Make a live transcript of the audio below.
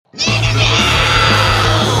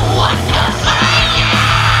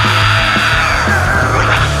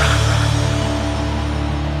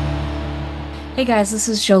Hey guys, this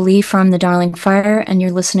is Jolie from The Darling Fire, and you're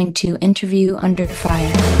listening to Interview Under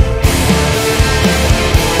Fire.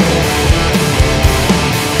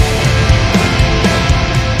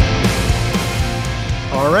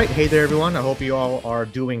 All right. Hey there, everyone. I hope you all are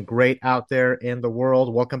doing great out there in the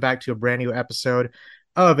world. Welcome back to a brand new episode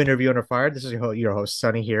of Interview Under Fire. This is your host,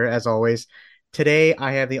 Sunny, here, as always. Today,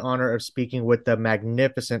 I have the honor of speaking with the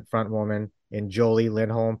magnificent front woman in Jolie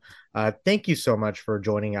Lindholm. Thank you so much for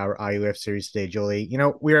joining our IUF series today, Jolie.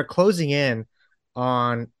 We are closing in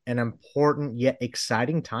on an important yet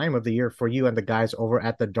exciting time of the year for you and the guys over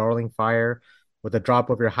at the Darling Fire with the drop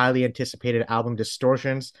of your highly anticipated album,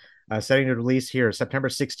 Distortions, setting to release here September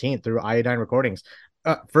 16th through Iodine Recordings.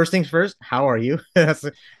 First things first, how are you? That's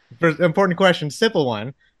the first important question, simple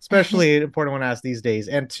one, especially an important one to ask these days.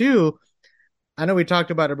 And two, I know we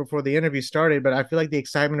talked about it before the interview started, but I feel like the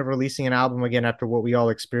excitement of releasing an album again after what we all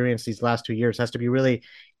experienced these last 2 years has to be really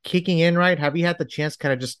kicking in, right? Have you had the chance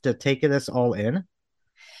kind of just to take this all in?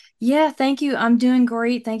 Yeah, thank you. I'm doing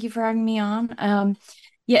great. Thank you for having me on.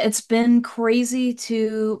 Yeah, it's been crazy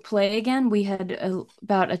to play again. We had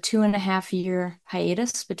about a 2.5 year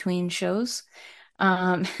hiatus between shows.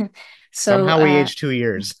 Um, so Somehow we aged 2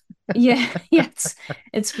 years. yeah, yeah,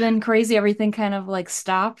 it's been crazy. Everything kind of like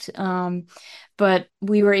stopped. But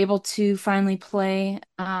we were able to finally play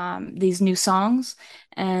these new songs,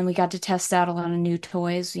 and we got to test out a lot of new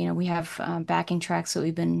toys. We have backing tracks that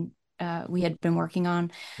we had been working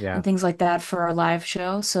on Yeah. and things like that for our live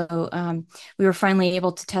show. So we were finally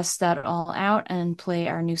able to test that all out and play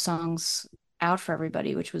our new songs out for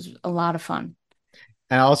everybody, which was a lot of fun.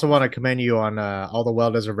 And I also want to commend you on all the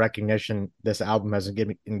well-deserved recognition this album has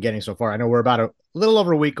been getting so far. I know we're about a little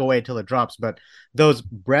over a week away till it drops, but those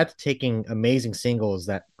breathtaking, amazing singles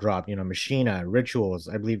that drop, Machina, Rituals,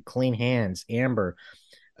 I believe Clean Hands, Amber,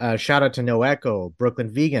 shout out to No Echo,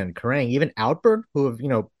 Brooklyn Vegan, Kerrang, even Outburn, who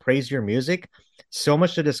have, praised your music. So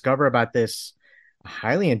much to discover about this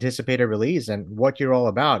highly anticipated release and what you're all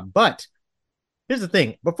about. But here's the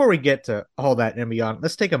thing, before we get to all that and beyond,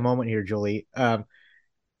 let's take a moment here, Julie.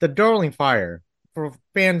 The Darling Fire, for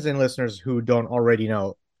fans and listeners who don't already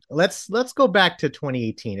know, let's go back to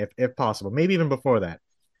 2018 if possible, maybe even before that,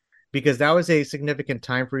 because that was a significant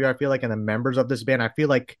time for you. I feel like, and the members of this band, I feel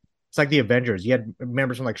like it's like the Avengers. You had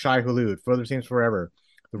members from like Shai Hulud, Further Seems Forever,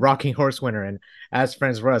 the Rocking Horse Winter, and As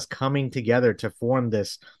Friends for Us coming together to form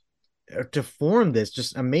this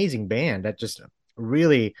just amazing band that just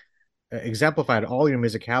really exemplified all your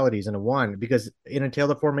musicalities into one because it entailed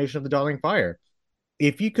the formation of the Darling Fire.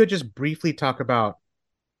 If you could just briefly talk about,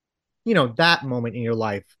 that moment in your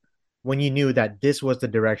life when you knew that this was the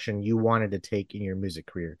direction you wanted to take in your music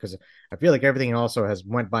career, because I feel like everything also has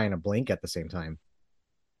went by in a blink at the same time.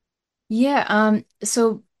 Yeah,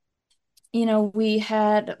 so we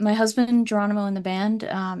had my husband Geronimo in the band.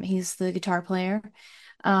 He's the guitar player.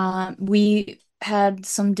 We had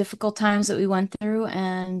some difficult times that we went through,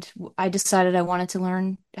 and I decided I wanted to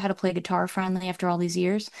learn how to play guitar finally after all these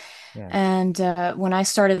years. Yeah. And when I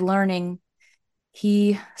started learning,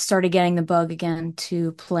 he started getting the bug again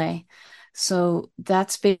to play. So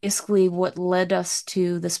that's basically what led us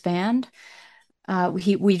to this band.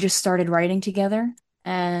 We just started writing together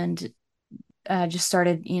and just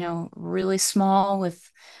started, really small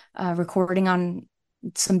with recording on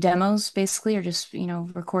some demos, basically, or just,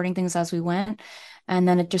 recording things as we went. And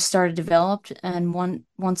then it just started developed. And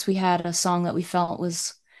once we had a song that we felt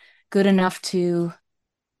was good enough to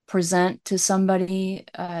present to somebody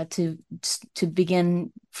to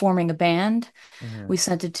begin forming a band, Mhm. we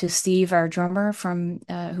sent it to Steve, our drummer from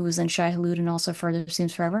who was in Shai Hulud and also Further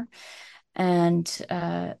Seems Forever, and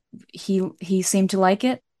he seemed to like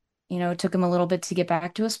it. It took him a little bit to get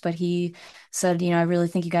back to us, but he said, I really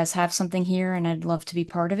think you guys have something here, and I'd love to be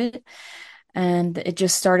part of it. And it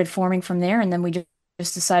just started forming from there, and then we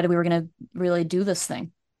just decided we were going to really do this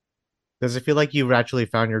thing. Does it feel like you've actually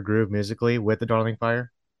found your groove musically with the Darling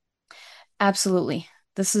Fire? Absolutely.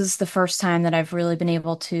 This is the first time that I've really been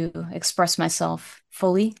able to express myself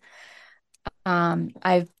fully.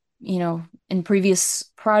 I've, in previous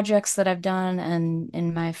projects that I've done and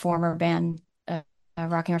in my former band,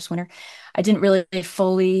 Rocking Horse Winter, I didn't really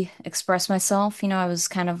fully express myself. I was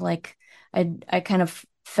kind of like, I kind of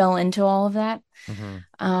fell into all of that.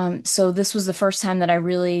 Hmm. So this was the first time that I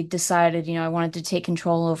really decided, I wanted to take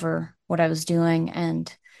control over what I was doing.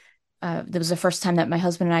 And that was the first time that my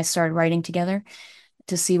husband and I started writing together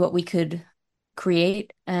to see what we could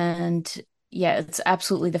create. And yeah, it's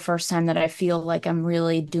absolutely the first time that I feel like I'm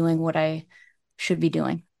really doing what I should be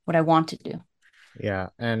doing, what I want to do. Yeah,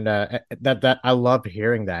 and that I love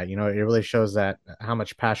hearing that. You know, it really shows that how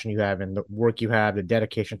much passion you have and the work you have, the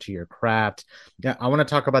dedication to your craft. Yeah, I want to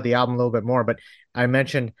talk about the album a little bit more, but I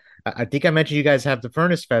mentioned, I think I mentioned you guys have the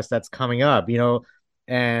Furnace Fest that's coming up. You know,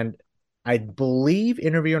 and I believe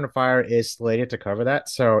Interview on the Fire is slated to cover that.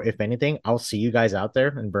 So if anything, I'll see you guys out there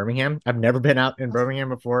in Birmingham. I've never been out in Birmingham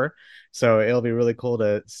before, so it'll be really cool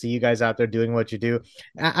to see you guys out there doing what you do.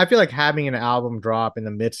 I feel like having an album drop in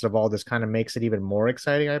the midst of all this kind of makes it even more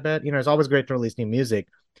exciting, I bet. You know, it's always great to release new music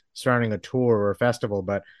surrounding a tour or a festival,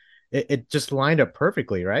 but it just lined up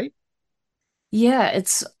perfectly, right? Yeah,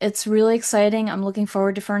 it's really exciting. I'm looking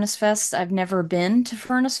forward to Furnace Fest. I've never been to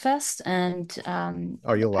Furnace Fest, and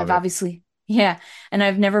Oh, you'll love I've it. obviously yeah, and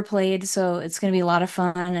I've never played, so it's going to be a lot of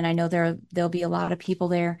fun. And I know there'll be a lot of people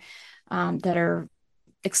there that are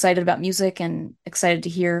excited about music and excited to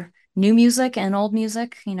hear new music and old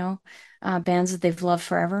music. Bands that they've loved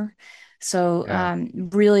forever. So Yeah.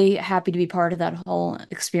 really happy to be part of that whole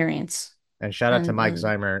experience. And shout out to Mike And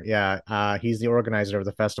Zeimer. Yeah, he's the organizer of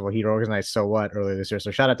the festival. He organized So What earlier this year. So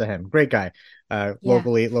shout out to him. Great guy. yeah.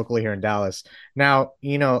 Locally here in Dallas. Now,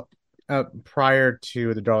 prior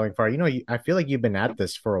to the Darling Fire, I feel like you've been at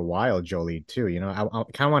this for a while, Jolie, too. You know, I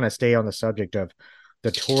kind of want to stay on the subject of the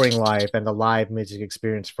touring life and the live music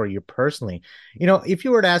experience for you personally. You know, if you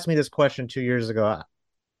were to ask me this question 2 years ago,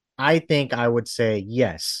 I think I would say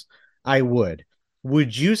yes, I would.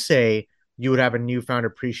 Would you say you would have a newfound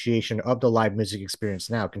appreciation of the live music experience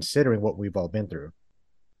now, considering what we've all been through?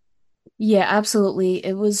 Yeah, absolutely.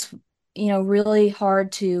 It was, really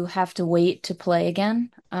hard to have to wait to play again,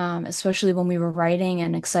 especially when we were writing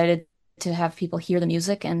and excited to have people hear the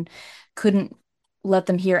music and couldn't let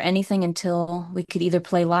them hear anything until we could either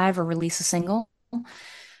play live or release a single.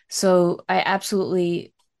 So I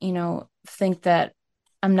absolutely, think that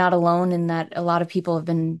I'm not alone in that a lot of people have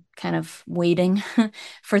been kind of waiting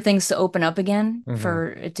for things to open up again, Mm-hmm.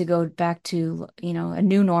 for it to go back to, a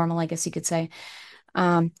new normal, I guess you could say.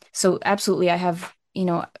 So absolutely,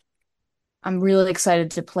 I'm really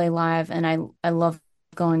excited to play live and I love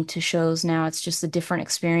going to shows now. It's just a different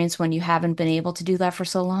experience when you haven't been able to do that for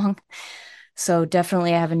so long. So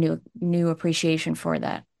definitely I have a new appreciation for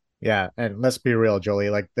that. Yeah, and let's be real,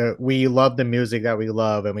 Jolie. Like we love the music that we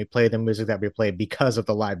love, and we play the music that we play because of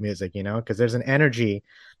the live music, because there's an energy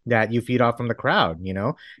that you feed off from the crowd.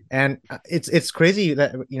 And it's crazy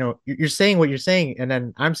that you're saying what you're saying, and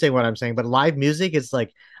then I'm saying what I'm saying. But live music is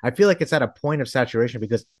like I feel like it's at a point of saturation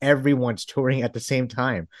because everyone's touring at the same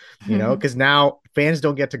time, because now fans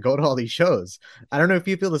don't get to go to all these shows. I don't know if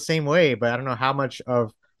you feel the same way, but I don't know how much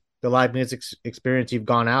of the live music experience you've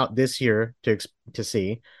gone out this year to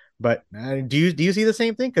see. But do you see the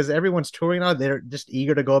same thing? Because everyone's touring now, they're just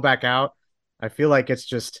eager to go back out. I feel like it's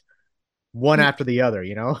just one after the other.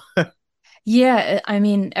 Yeah, I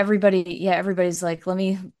mean everybody's like, let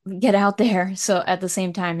me get out there. So at the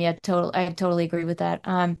same time, yeah, I totally agree with that.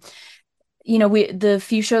 The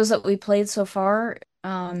few shows that we played so far,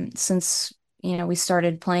 since we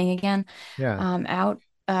started playing again, Yeah. out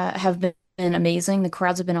have been amazing. The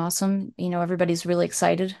crowds have been awesome. Everybody's really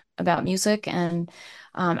excited about music, and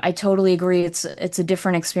I totally agree. It's a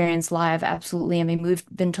different experience live. Absolutely. I mean, we've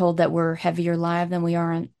been told that we're heavier live than we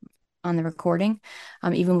are on the recording,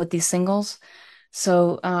 even with these singles.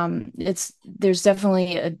 So there's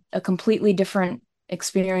definitely a completely different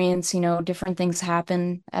experience. Different things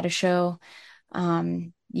happen at a show.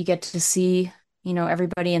 You get to see,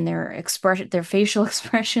 everybody and their facial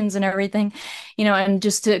expressions and everything, and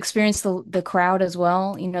just to experience the crowd as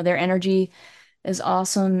well. Their energy is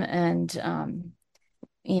awesome, and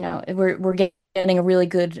we're getting a really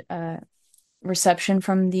good reception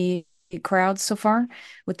from the crowd so far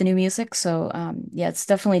with the new music. So yeah, it's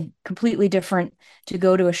definitely completely different to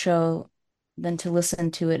go to a show than to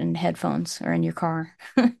listen to it in headphones or in your car.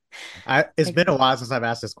 I It's been agree. a while since I've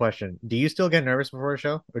asked this question. Do you still get nervous before a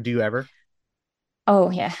show, or do you ever?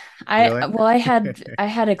 Oh yeah. Really? I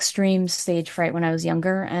had extreme stage fright when I was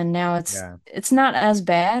younger, and now it's Yeah. it's not as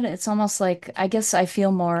bad. It's almost like I guess I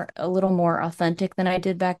feel a little more authentic than I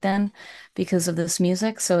did back then because of this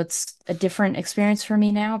music. So it's a different experience for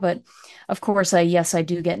me now, but of course yes, I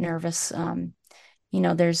do get nervous.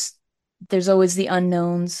 There's always the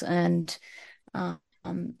unknowns, and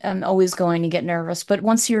I'm always going to get nervous. But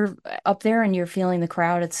once you're up there and you're feeling the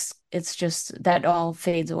crowd, it's just that all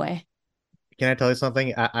fades away. Can I tell you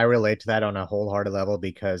something? I relate to that on a wholehearted level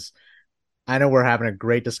because I know we're having a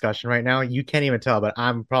great discussion right now. You can't even tell, but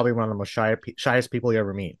I'm probably one of the most shyest people you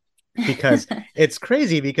ever meet because it's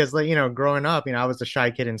crazy because like, growing up, I was a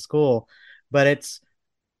shy kid in school, but it's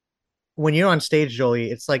when you're on stage,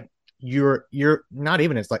 Jolie, it's like you're not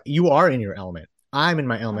even, it's like you are in your element. I'm in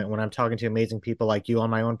my Oh, element when I'm talking to amazing people like you on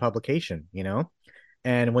my own publication, you know?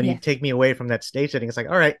 And when you yeah. take me away from that stage setting, it's like,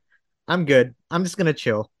 all right, I'm good. I'm just gonna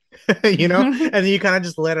chill, you know? And then you kind of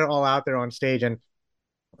just let it all out there on stage. And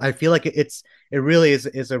I feel like it really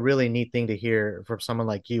is a really neat thing to hear from someone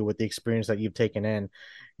like you with the experience that you've taken in.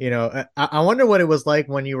 You know, I wonder what it was like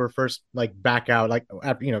when you were first like back out, like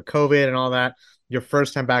after COVID and all that. Your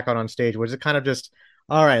first time back out on stage, was it kind of just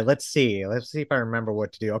all right? Let's see if I remember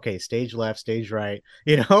what to do. Okay, stage left, stage right,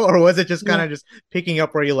 or was it just kind Yeah. of just picking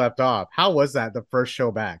up where you left off? How was that the first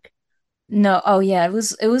show back? No, oh yeah, it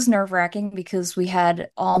was nerve-wracking because we had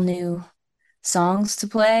all new songs to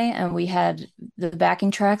play, and we had the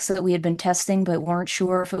backing tracks that we had been testing but weren't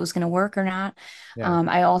sure if it was going to work or not. Yeah,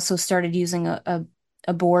 I also started using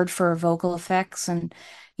a board for vocal effects, and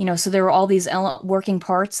so there were all these working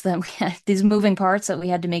parts that we had, these moving parts that we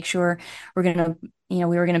had to make sure we're gonna, we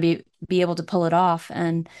were gonna be able to pull it off,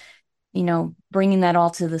 and bringing that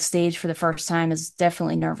all to the stage for the first time is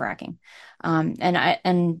definitely nerve-wracking.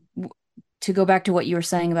 And to go back to what you were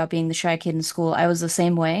saying about being the shy kid in school, I was the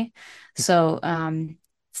same way. So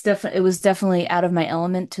it was definitely out of my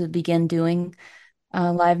element to begin doing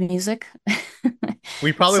live music.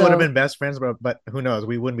 we probably would have So been best friends, but who knows?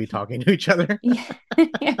 We wouldn't be talking to each other.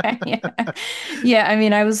 yeah, yeah. Yeah, I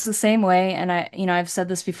mean, I was the same way, and I've said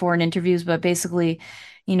this before in interviews, but basically,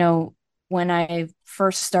 you know, when I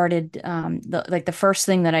first started, the first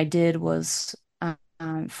thing that I did was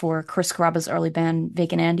for Chris Carrabba's early band,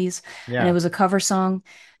 Vacant Andes, and it Yeah, was a cover song.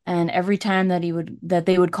 And every time that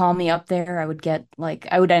they would call me up there,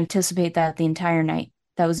 I would anticipate that the entire night.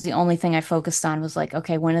 That was the only thing I focused on was like,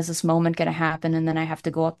 okay, when is this moment gonna happen? And then I have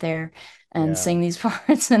to go up there and yeah. sing these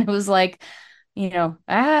parts. And it was like,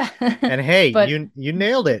 ah, And hey, but you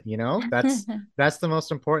nailed it. That's the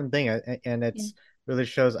most important thing, and yeah. it's really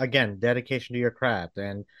shows again dedication to your craft.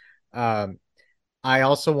 And um, I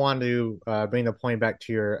also want to bring the point back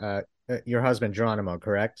to your husband Geronimo,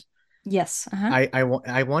 correct? Yes, uh-huh.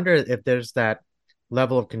 I wonder if there's that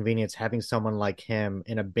level of convenience having someone like him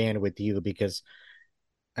in a band with you because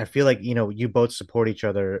I feel like you both support each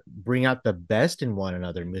other, bring out the best in one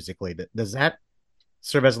another musically. Does that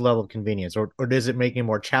serve as a level of convenience, or does it make it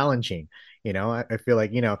more challenging? I feel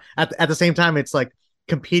like at the same time it's like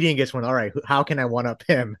competing against one. All right, how can I one up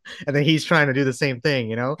him? And then he's trying to do the same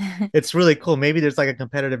thing. It's really cool. Maybe there's like a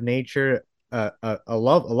competitive nature, a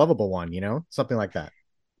lovable one. Something like that.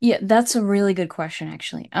 Yeah, that's a really good question,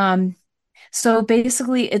 actually. So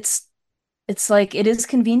basically it's like it is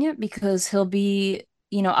convenient because I'll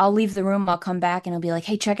leave the room, I'll come back and he'll be like,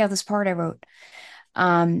 "Hey, check out this part I wrote."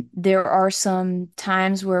 There are some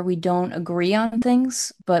times where we don't agree on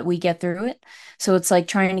things, but we get through it. So it's like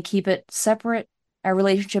trying to keep it separate, our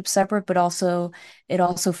relationship separate, but also it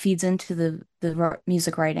also feeds into the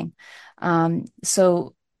music writing.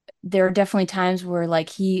 So there are definitely times where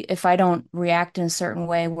like if I don't react in a certain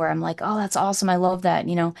way where I'm like, "Oh, that's awesome. I love that,"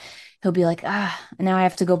 he'll be like, now I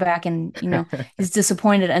have to go back and, he's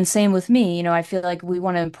disappointed. And same with me, I feel like we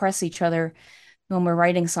want to impress each other when we're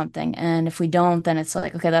writing something. And if we don't, then it's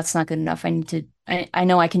like, okay, that's not good enough. I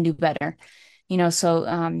know I can do better,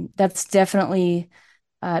 so that's definitely,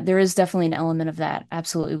 there is definitely an element of that,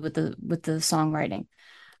 absolutely, with the songwriting.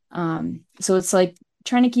 So it's like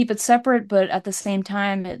trying to keep it separate, but at the same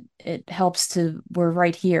time, it helps we're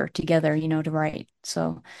right here together, to write.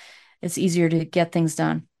 So it's easier to get things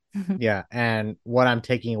done. Yeah, and what I'm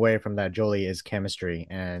taking away from that, Jolie, is chemistry,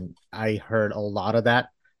 and I heard a lot of that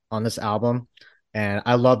on this album, and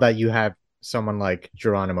I love that you have someone like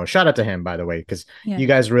Geronimo. Shout out to him, by the way, because Yeah. you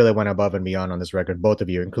guys really went above and beyond on this record, both of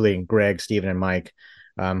you, including Greg, Steven, and Mike.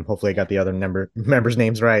 Hopefully, I got the other members'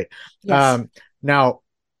 names right. Yes. Now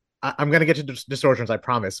I'm gonna get to distortions, I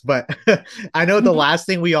promise. But I know the last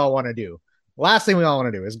thing we all want to do,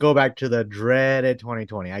 is go back to the dreaded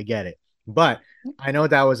 2020. I get it, but I know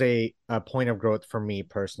that was a point of growth for me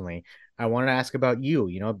personally. I wanted to ask about you.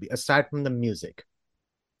 Aside from the music,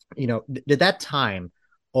 did that time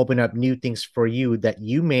open up new things for you that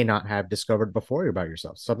you may not have discovered before about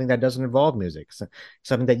yourself? Something that doesn't involve music,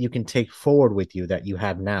 something that you can take forward with you that you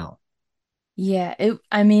have now. Yeah,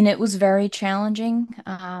 I mean, it was very challenging.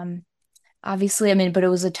 Obviously, I mean, but it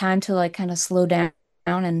was a time to like kind of slow down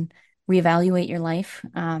and reevaluate your life.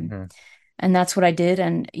 Mm-hmm. And that's what I did.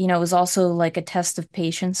 And, it was also like a test of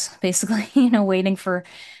patience, basically, waiting for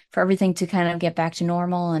everything to kind of get back to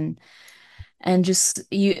normal, and just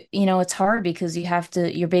it's hard because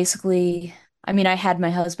you're basically, I mean, I had my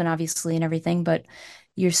husband obviously and everything, but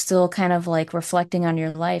you're still kind of like reflecting on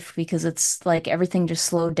your life because it's like everything just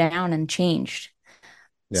slowed down and changed.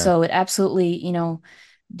 Yeah. So it absolutely,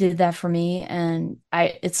 did that for me. And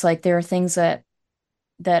it's like there are things that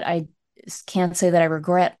that I can't say that I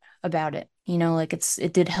regret about it. Like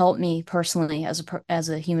it did help me personally as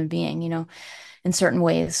a human being, in certain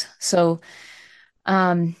ways. So,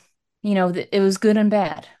 um, it was good and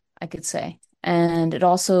bad, I could say. And it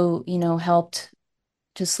also, helped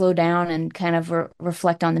to slow down and kind of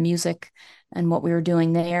reflect on the music and what we were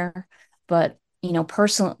doing there. But,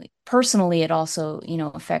 personally, it also,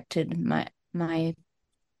 affected my,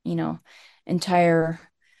 you know, entire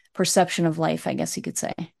perception of life, I guess you could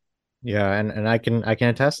say. Yeah, and I can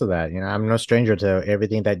attest to that. I'm no stranger to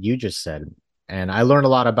everything that you just said. And I learned a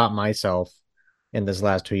lot about myself in this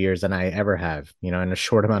last 2 years than I ever have, in a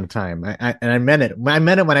short amount of time. And I meant it. I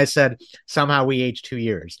meant it when I said somehow we aged 2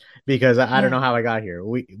 years because I don't Yeah. know how I got here.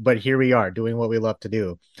 But here we are doing what we love to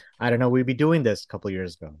do. I don't know, we'd be doing this a couple of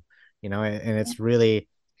years ago, and it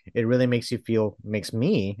really makes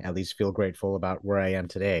me at least feel grateful about where I am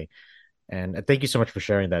today. And thank you so much for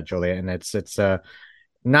sharing that, Jolie. And it's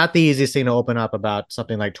not the easiest thing to open up about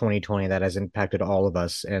something like 2020 that has impacted all of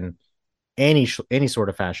us in any sort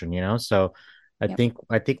of fashion, So Yep.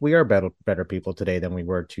 I think we are better people today than we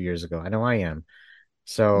were 2 years ago. I know I am.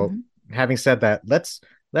 So Hmm. having said that,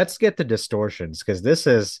 let's get to distortions because this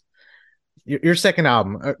is your second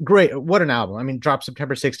album. Great, what an album! I mean, dropped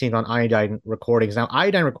September 16th on Iodine Recordings. Now,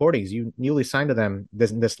 Iodine Recordings, you newly signed to them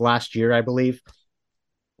this last year, I believe,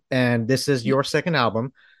 and this is Y- your second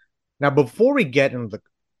album. Now, before we get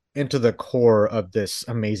into the core of this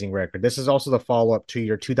amazing record, this is also the follow up to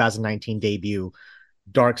your 2019 debut,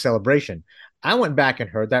 Dark Celebration. I went back and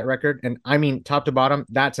heard that record, and I mean, top to bottom,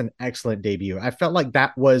 that's an excellent debut. I felt like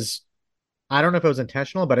that was, I don't know if it was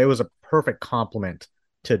intentional, but it was a perfect complement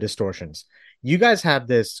to Distortions. You guys have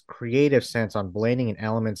this creative sense on blending in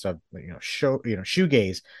elements of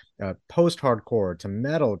shoegaze, post-hardcore to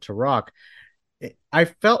metal to rock. I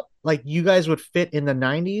felt like you guys would fit in the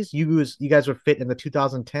 90s, you guys would fit in the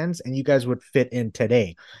 2010s, and you guys would fit in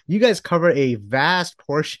today. You guys cover a vast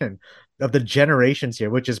portion of the generations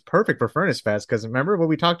here, which is perfect for Furnace Fest because remember what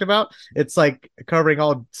we talked about? It's like covering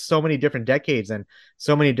all so many different decades and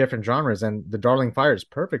so many different genres, and the Darling Fire is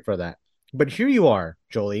perfect for that. But here you are,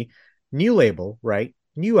 Jolie, new label, right?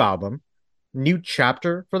 New album, new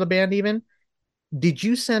chapter for the band, even. Did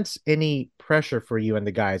you sense any pressure for you and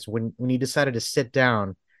the guys when you decided to sit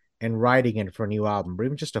down and write again for a new album or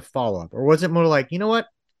even just a follow-up? Or was it more like, you know what?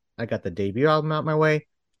 I got the debut album out my way.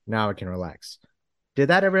 Now I can relax. Did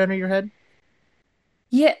that ever enter your head?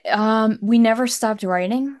 Yeah, we never stopped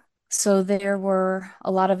writing, so there were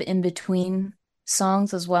a lot of in-between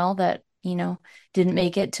songs as well that, didn't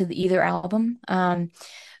make it to either album.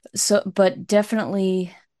 But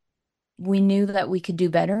definitely we knew that we could do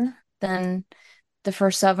better than the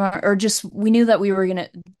first album, or just we knew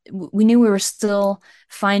we were still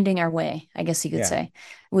finding our way, I guess you could Yeah. say,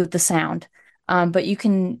 with the sound. But you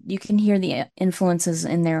can hear the influences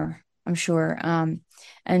in there, I'm sure.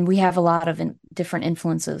 And we have a lot of different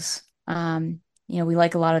influences. We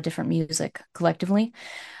like a lot of different music collectively.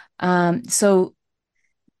 So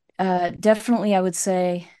definitely, I would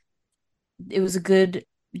say it was a good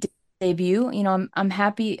debut. I'm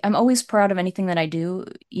happy. I'm always proud of anything that I do,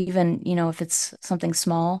 even, if it's something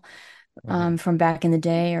small, Mhm. from back in the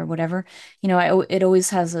day or whatever. It always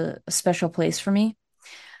has a special place for me.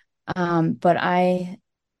 But I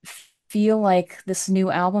feel like this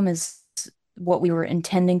new album is what we were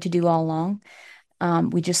intending to do all along.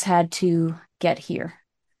 We just had to get here,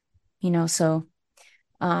 so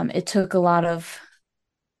it took a lot of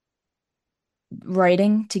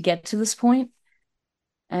writing to get to this point,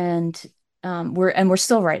 and we're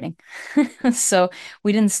still writing. So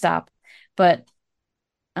we didn't stop. But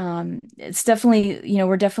it's definitely,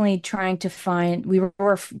 we're definitely trying to find, we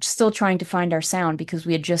were still trying to find our sound because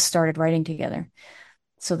we had just started writing together.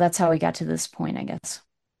 So that's how we got to this point, I guess.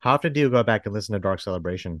 How often do you go back and listen to Dark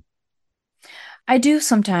Celebration? I do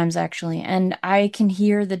sometimes actually, and I can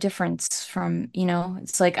hear the difference from,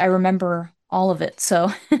 it's like I remember all of it.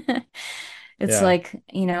 So it's Yeah. like,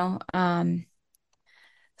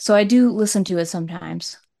 so I do listen to it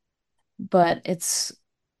sometimes, but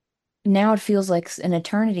now it feels like an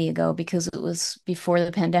eternity ago because it was before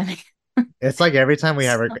the pandemic. It's like So, every time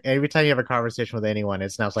you have a conversation with anyone,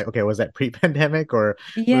 it's now it's like, okay, was that pre-pandemic or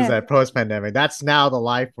was yeah. that post-pandemic? That's now the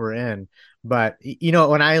life we're in. But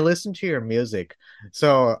when I listen to your music,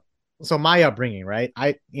 so so my upbringing, right?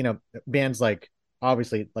 Bands like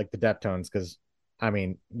obviously like the Deftones, because I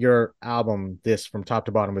mean your album, this from top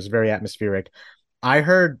to bottom was very atmospheric. I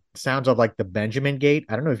heard sounds of like the Benjamin Gate.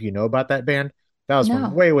 I don't know if you know about that band. That was from No.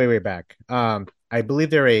 way, way, way back. I believe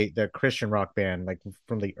they're Christian rock band, like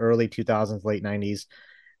from the early 2000s, late 90s.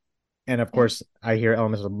 And of Yeah. course, I hear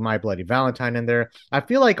elements of My Bloody Valentine in there. I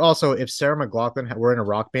feel like also if Sarah McLachlan were in a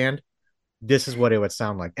rock band, this is what it would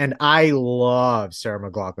sound like. And I love Sarah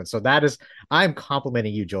McLachlan. So that is, I'm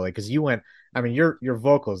complimenting you, Jolie, because you went, I mean, your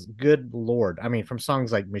vocals, good Lord. I mean, from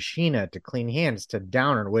songs like Machina to Clean Hands to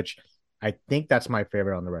Downer, which I think that's my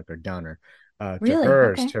favorite on the record, Downer, to Really?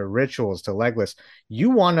 Hers, Okay. to Rituals, to Legless. You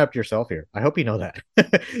one upped yourself here. I hope you know that.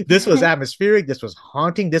 This was atmospheric. This was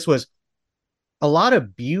haunting. This was a lot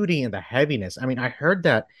of beauty in the heaviness. I mean, I heard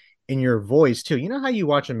that in your voice too. You know how you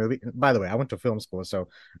watch a movie? By the way, I went to film school, so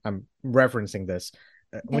I'm referencing this.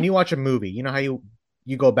 When Okay. you watch a movie, you know how you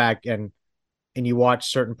go back and you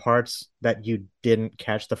watch certain parts that you didn't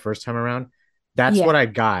catch the first time around. That's what Yeah. I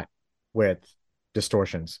got with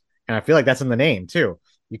Distortions, and I feel like that's in the name too.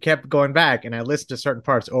 You kept going back, and I listened to certain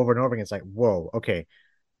parts over and over again. It's like, whoa, okay,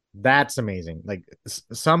 that's amazing. Like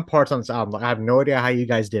some parts on this album, I have no idea how you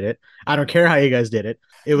guys did it. I don't care how you guys did it.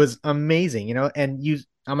 It was amazing, you know. And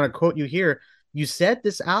I'm gonna quote you here. You said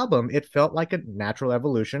this album, it felt like a natural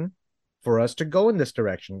evolution for us to go in this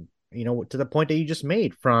direction. You know, to the point that you just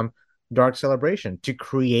made from Dark Celebration to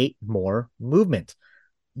create more movement.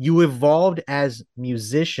 You evolved as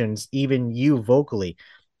musicians, even you vocally.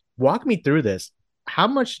 Walk me through this. How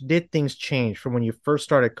much did things change from when you first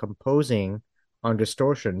started composing on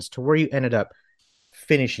Distortions to where you ended up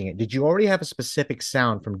finishing it? Did you already have a specific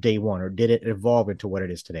sound from day one, or did it evolve into what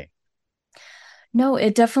it is today? No,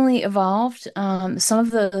 it definitely evolved. Some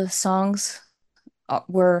of the songs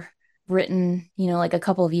were written, like a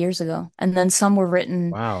couple of years ago, and then some were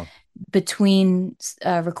written Wow. between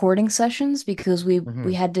recording sessions because we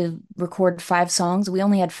Mm-hmm. had to record 5 songs. We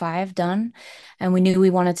only had 5 done, and we knew we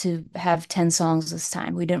wanted to have 10 songs this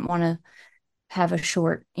time. We didn't want to have a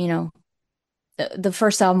short, the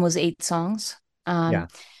first album was 8 songs. Um, Yeah.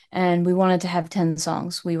 and we wanted to have 10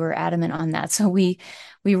 songs. We were adamant on that. So we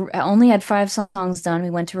only had 5 songs done. We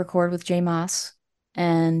went to record with Jay Moss,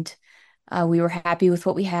 and we were happy with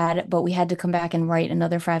what we had, but we had to come back and write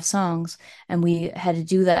another 5 songs, and we had to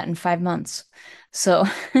do that in 5 months. So,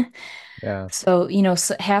 Yeah.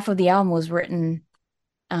 half of the album was written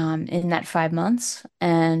in that 5 months,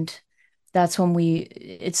 and that's when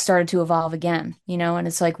it started to evolve again, and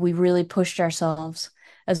it's like we really pushed ourselves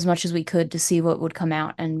as much as we could to see what would come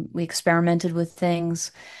out, and we experimented with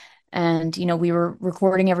things, and we were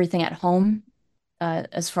recording everything at home,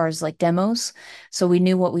 as far as like demos. So we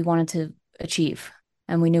knew what we wanted to achieve,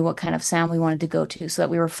 and we knew what kind of sound we wanted to go to, so that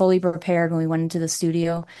we were fully prepared when we went into the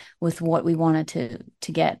studio with what we wanted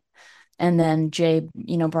to get. And then Jay,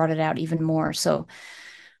 brought it out even more. So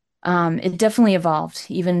it definitely evolved.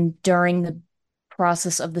 Even during the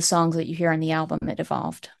process of the songs that you hear on the album, it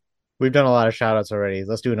evolved. We've done a lot of shout outs already.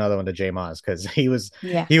 Let's do another one to J Moz because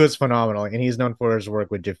Yeah. he was phenomenal and he's known for his work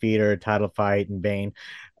with Defeater, Title Fight, and Bane.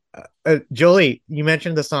 Jolie, you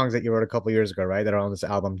mentioned the songs that you wrote a couple years ago, right? That are on this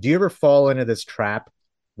album. Do you ever fall into this trap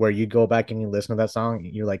where you go back and you listen to that song?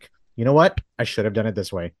 And you're like, you know what? I should have done it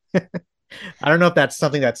this way. I don't know if that's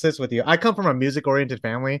something that sits with you. I come from a music oriented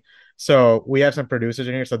family, so we have some producers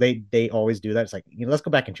in here, so they always do that. It's like, let's go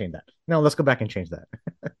back and change that. No, let's go back and change that.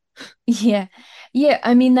 Yeah. Yeah.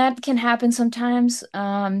 I mean, that can happen sometimes.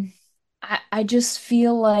 I just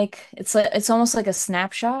feel like it's almost like a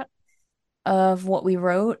snapshot of what we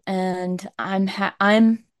wrote, and I'm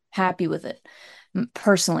happy with it,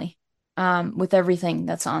 personally, with everything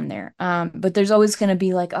that's on there. But there's always going to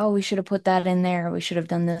be like, oh, we should have put that in there, or we should have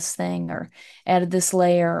done this thing, or added this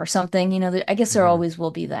layer or something. I guess there Mm-hmm. always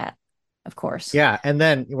will be that, of course. Yeah, and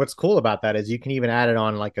then what's cool about that is you can even add it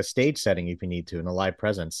on like a stage setting if you need to in a live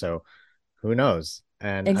presence. So who knows?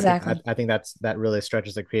 And I think I, Exactly. I think that really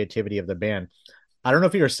stretches the creativity of the band. I don't know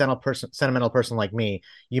if you're a sentimental person like me.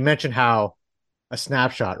 You mentioned how a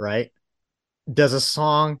snapshot, right? Does a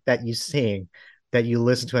song that you sing that you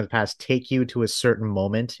listen to in the past take you to a certain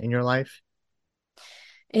moment in your life?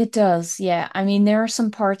 It does. Yeah. I mean, there are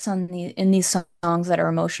some parts in these songs that are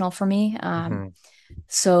emotional for me. Mm-hmm.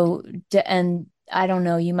 So, and I don't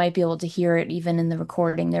know, you might be able to hear it even in the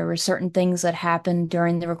recording. There were certain things that happened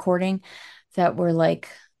during the recording that were like,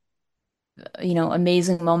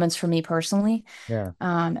 amazing moments for me personally. Yeah.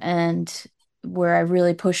 And where I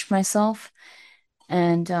really pushed myself.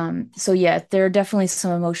 And so, yeah, there are definitely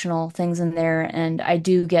some emotional things in there. And I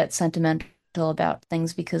do get sentimental about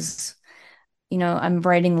things because, I'm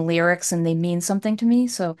writing the lyrics and they mean something to me.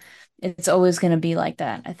 So it's always going to be like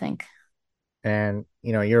that, I think. And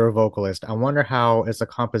you're a vocalist. I wonder how is the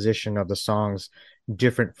composition of the songs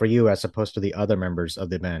different for you as opposed to the other members of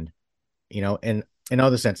the band? In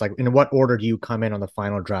other sense, like in what order do you come in on the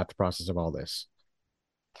final draft process of all this?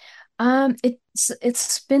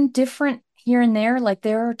 It's been different here and there, like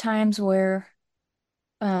there are times where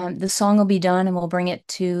the song will be done and we'll bring it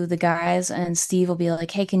to the guys and Steve will be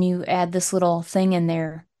like, "Hey, can you add this little thing in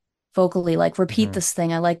there vocally? Like repeat Hmm. this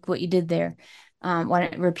thing. I like what you did there. Why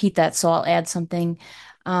don't you repeat that so I'll add something."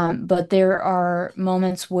 But there are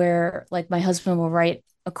moments where like my husband will write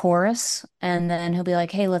a chorus and then he'll be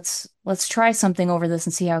like, "Hey, let's try something over this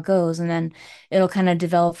and see how it goes." And then it'll kind of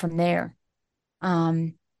develop from there.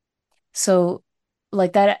 Um, so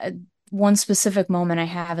like that one specific moment I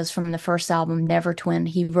have is from the first album, Never Twin.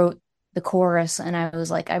 He wrote the chorus and I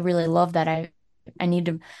was like, I really love that. I need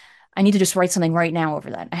to I need to just write something right now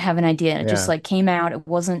over that. I have an idea. And it just Yeah. like came out. It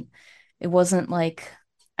wasn't like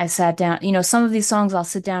I sat down. Some of these songs I'll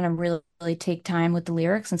sit down and really take time with the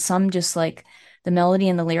lyrics, and some just like the melody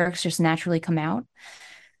and the lyrics just naturally come out.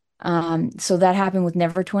 So that happened with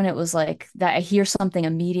Never Twin. It was like that I hear something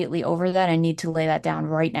immediately over that. I need to lay that down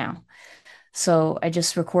right now. So I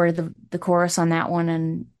just recorded the chorus on that one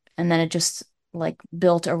and then it just like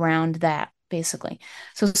built around that basically.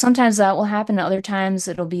 So sometimes that will happen. Other times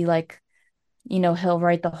it'll be like, he'll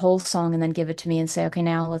write the whole song and then give it to me and say, okay,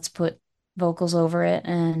 now let's put vocals over it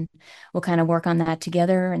and we'll kind of work on that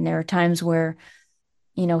together. And there are times where,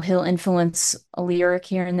 he'll influence a lyric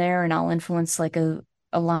here and there and I'll influence like a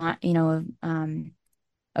line,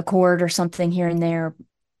 a chord or something here and there.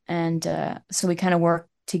 And so we kind of work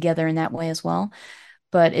together in that way as well,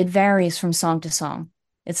 but it varies from song to song.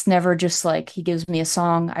 It's never just like he gives me a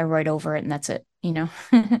song, I write over it, and that's it.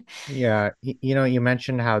 Yeah. You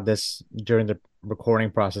mentioned how this during the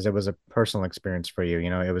recording process, it was a personal experience for you.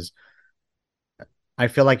 I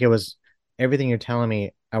feel like it was everything you're telling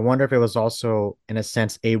me. I wonder if it was also, in a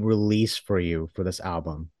sense, a release for you for this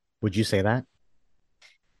album. Would you say that?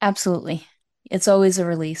 Absolutely. It's always a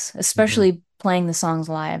release, Hmm. especially playing the songs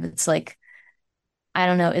live. It's like, I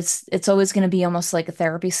don't know, it's always going to be almost like a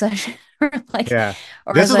therapy session, or like, Yeah.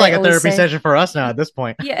 or This as is I like a always therapy say, session for us now at this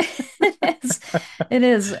point. yeah, it is. It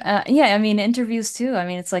is. Yeah, I mean, interviews too. I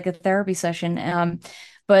mean, it's like a therapy session.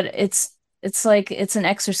 But it's like it's an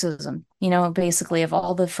exorcism, basically of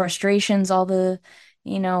all the frustrations, all the,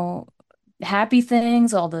 you know, happy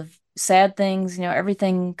things, all the sad things,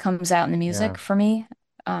 everything comes out in the Yeah. music for me.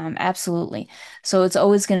 Absolutely. So it's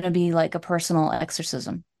always going to be like a personal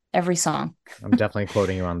exorcism, every song. I'm definitely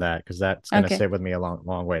quoting you on that because that's going to Okay, stay with me a long,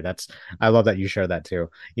 long way. I love that you share that too.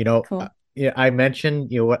 cool. Yeah, I mentioned,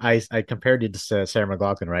 what I compared you to Sarah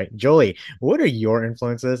McLachlan, right? Jolie, what are your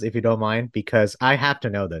influences, if you don't mind? Because I have to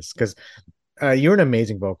know this because you're an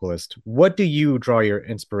amazing vocalist. What do you draw your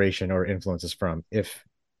inspiration or influences from, if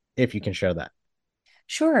you can share that?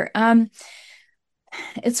 Sure.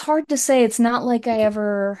 It's hard to say. It's not like I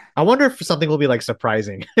ever, I wonder if something will be like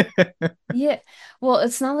surprising. yeah. Well,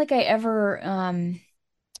 it's not like I ever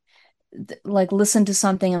like listen to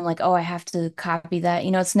something and like, oh, I have to copy that.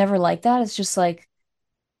 It's never like that. It's just like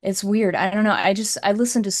it's weird. I don't know. I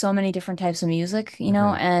listen to so many different types of music, Hmm.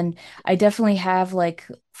 and I definitely have like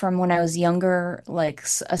from when I was younger, like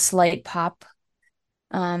a slight pop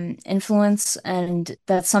influence, and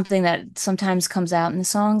that's something that sometimes comes out in the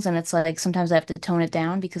songs, and it's like sometimes I have to tone it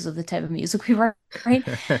down because of the type of music we write. Right?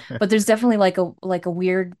 But there's definitely like a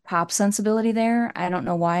weird pop sensibility there. I don't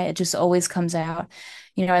know why. It just always comes out.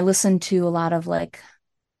 I listen to a lot of like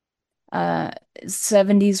uh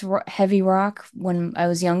 70s heavy rock when I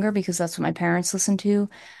was younger because that's what my parents listened to.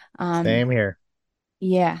 Um Same here.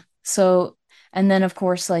 yeah. So and then of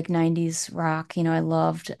course like 90s rock, I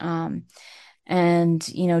loved and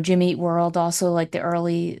Jimmy Eat World also like the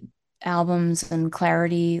early albums and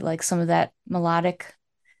Clarity, like some of that melodic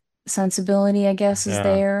sensibility I guess is Yeah.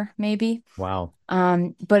 there maybe. Wow.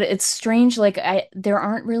 But it's strange like I there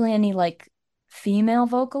aren't really any like female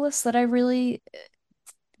vocalists that I really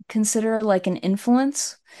consider like an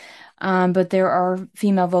influence. But there are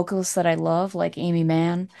female vocalists that I love, like Amy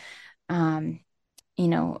Mann, um,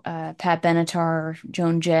 Pat Benatar,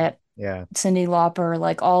 Joan Jett, Yeah. Cyndi Lauper,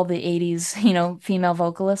 like all the 80s, female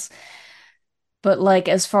vocalists. But like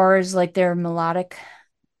as far as like their melodic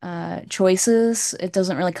choices, it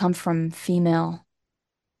doesn't really come from female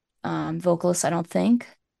vocalists, I don't think.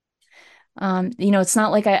 It's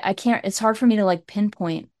not like I can't, it's hard for me to like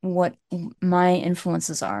pinpoint what my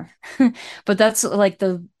influences are. But that's like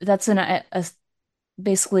that's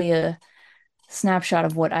basically a snapshot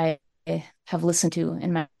of what I have listened to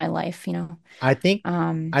in my life. I think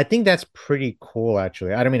Um, I think that's pretty cool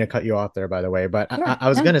actually. I don't mean to cut you off there by the way, but I, sure, I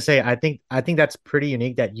was no, gonna say I think that's pretty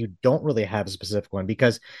unique that you don't really have a specific one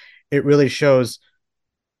because it really shows,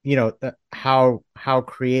 how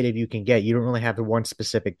creative you can get. You don't really have the one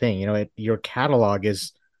specific thing. Your catalog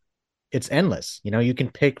is it's endless. You can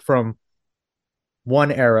pick from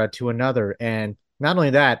one era to another. And not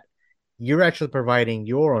only that, you're actually providing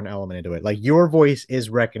your own element into it. Like your voice is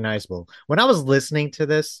recognizable. When I was listening to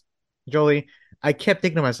this, Jolie, I kept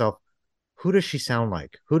thinking to myself, who does she sound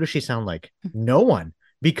like? Who does she sound like? No one,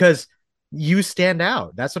 because you stand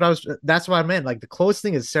out. That's what I meant. Like the closest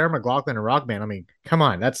thing is Sarah McLachlan and Rock Band. I mean, come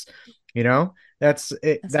on, you know, that's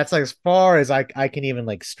it. That's That's like as far as I can even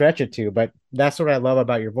like stretch it to. But that's what I love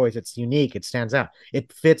about your voice. It's unique. It stands out.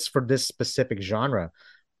 It fits for this specific genre.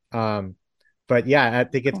 Um, but yeah,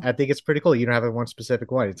 cool. I think it's pretty cool. You don't have one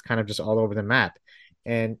specific one. It's kind of just all over the map.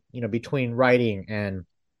 And between writing and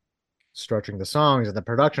structuring the songs and the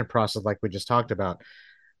production process, like we just talked about,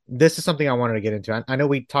 this is something I wanted to get into. I know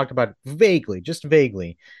we talked about vaguely, just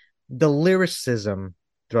vaguely, the lyricism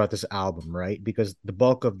throughout this album, right? Because the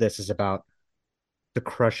bulk of this is about the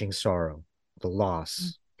crushing sorrow, the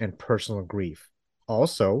loss, and personal grief.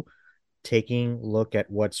 Also, taking a look at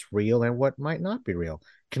what's real and what might not be real.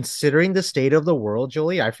 Considering the state of the world,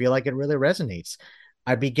 Julie, I feel like it really resonates.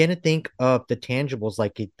 I begin to think of the tangibles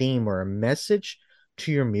like a theme or a message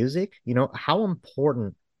to your music. How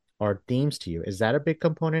important are themes to you? Is that a big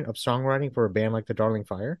component of songwriting for a band like the Darling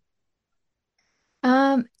Fire?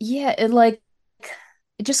 Yeah, it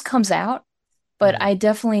just comes out, but Mm-hmm. I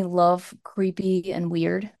definitely love creepy and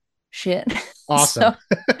weird shit. Awesome.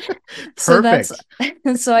 So so that's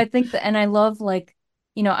Perfect. so I think that, and I love like,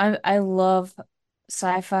 I love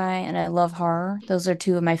sci-fi and I love horror. Those are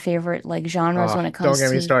two of my favorite like genres Oh, when it don't comes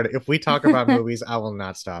get me to started. If we talk about movies, I will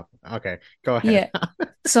not stop. Okay, go ahead. yeah.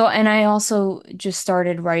 So, and I also just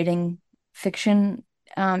started writing fiction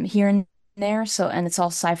here and there. So, and it's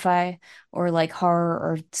all sci-fi or like horror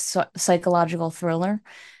or psychological thriller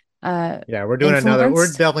Yeah, we're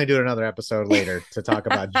influenced. definitely doing another episode later to talk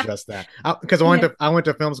about just that. Because Yeah, I went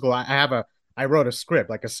to film school. I wrote a script,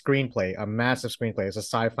 like a screenplay, a massive screenplay. It's a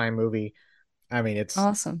sci-fi movie. I mean,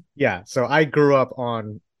 awesome. yeah. So I grew up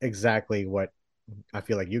on exactly what I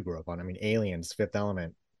feel like you grew up on. I mean, Aliens, Fifth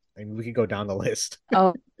Element. I mean, we could go down the list.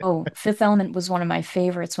 Oh, Fifth Element was one of my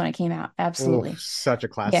favorites when it came out. Oh, Absolutely. such a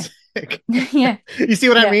Yeah. classic. Yeah. You see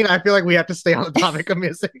what I Yeah. mean? I feel like we have to stay on the topic of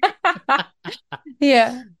music.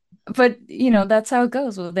 Yeah. But, that's how it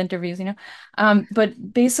goes with interviews,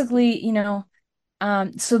 But basically,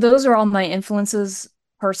 so those are all my influences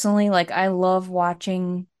personally. Like I love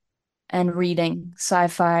watching and reading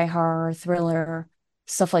sci-fi, horror, thriller,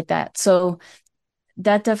 stuff like that. So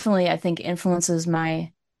that definitely, I think, influences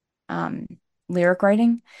my um lyric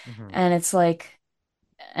writing. Mhm. And it's like,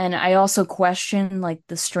 and I also question like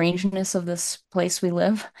the strangeness of this place we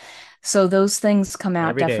live. So those things come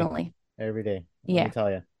out Every day, definitely. every day. Let me Yeah.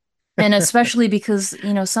 tell you. And especially because,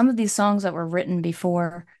 some of these songs that were written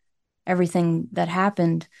before everything that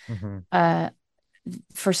happened, Mhm. uh,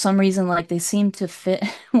 for some reason, like they seem to fit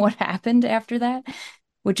what happened after that,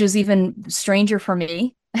 which is even stranger for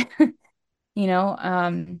me, you know?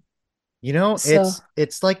 So,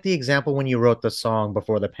 It's like the example when you wrote the song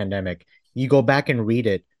before the pandemic. You go back and read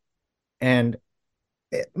it, and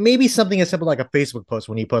maybe something as simple like a Facebook post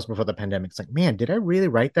when you post before the pandemic. It's like, man, did I really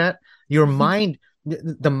write that? Your mind,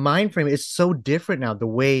 the mind frame is so different now. The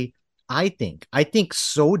way I think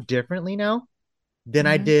so differently now than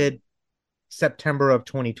I mhm. did September of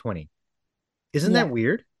 2020. Isn't that Yeah.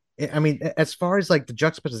 weird? I mean, as far as like the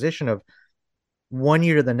juxtaposition of one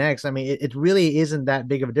year to the next, I mean, it really isn't that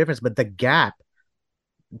big of a difference, but the gap,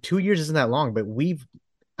 2 years isn't that long, but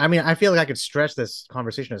I mean, I feel like I could stretch this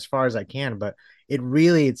conversation as far as I can, but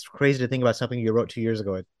it's crazy to think about something you wrote 2 years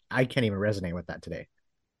ago. I can't even resonate with that today.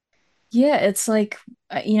 Yeah, it's like,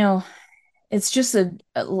 it's just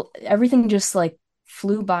everything just like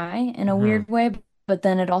flew by in a Mm-hmm. weird way, but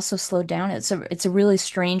then it also slowed down. It's a really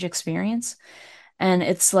strange experience. And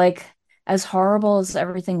it's like, as horrible as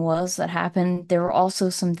everything was that happened, there were also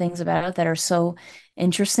some things about it that are so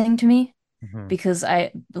interesting to me Mm-hmm. because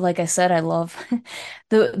like I said, I love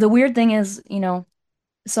the weird thing is,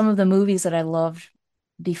 some of the movies that I loved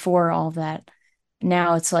before all that,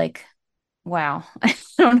 now it's like, wow, I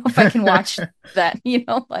don't know if I can watch that,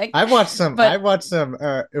 but I've watched some,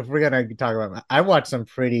 if we're gonna talk about, I watched some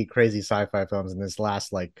pretty crazy sci-fi films in this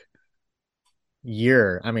last like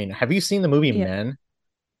year. I mean, have you seen the movie yeah, Men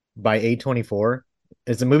by A24?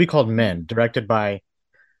 It's a movie called mm, Men, directed by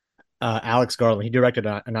Alex Garland. He directed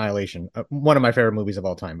Annihilation, one of my favorite movies of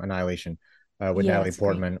all time, Annihilation, with yeah, Natalie it's great.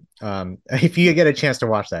 Portman. If you get a chance to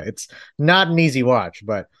watch that, it's not an easy watch,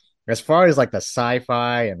 but as far as like the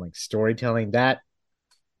sci-fi and like storytelling, that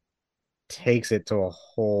takes it to a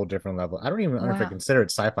whole different level. I don't even know if I Wow. consider it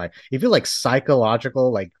sci-fi. If you like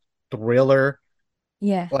psychological, like thriller,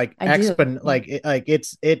 Yeah, like I do. like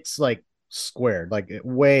it's like squared, like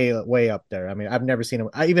way up there. I mean, I've never seen it.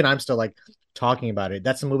 Even I'm still like talking about it.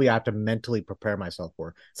 That's a movie I have to mentally prepare myself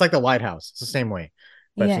for. It's like The Lighthouse. It's the same way.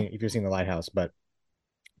 Yeah. If you've seen The Lighthouse, but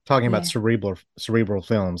talking about Yeah. cerebral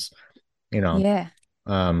films, you know. Yeah.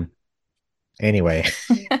 Um. Anyway,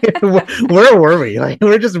 where were we? Like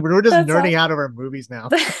we're just That's nerding awesome. out over movies now.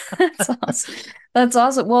 That's awesome. That's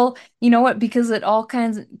awesome. Well, you know what? Because it all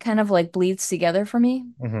kind of like bleeds together for me.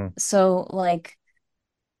 Hmm. So like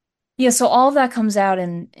yeah, so all of that comes out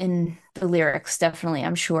in the lyrics, definitely,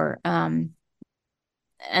 I'm sure.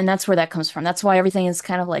 And that's where that comes from. That's why everything is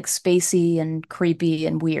kind of like spacey and creepy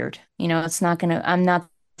and weird. It's not gonna, I'm not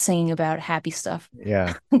singing about happy stuff,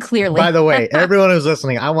 Yeah. By clearly. the way, everyone who's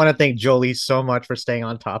listening, I want to thank Jolie so much for staying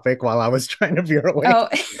on topic while I was trying to veer away. Oh,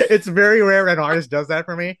 It's very rare an artist does that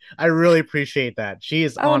for me. I really appreciate that. She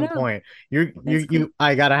is oh on no, point. You that's cool.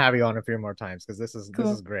 I gotta have you on a few more times because this is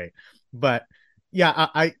Cool. great. But yeah,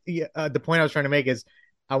 the point I was trying to make is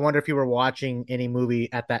I wonder if you were watching any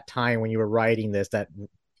movie at that time when you were writing this that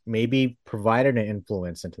maybe provided an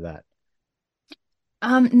influence into that.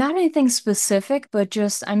 Not anything specific, but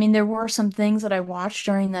just, I mean, there were some things that I watched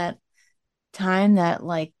during that time that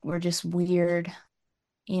like were just weird,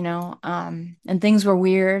 and things were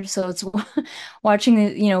weird. So it's watching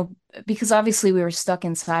it, because obviously we were stuck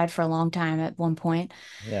inside for a long time at one point.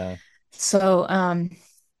 Yeah. So,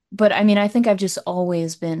 but I mean, I think I've just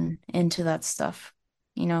always been into that stuff,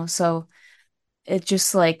 so it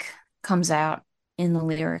just like comes out in the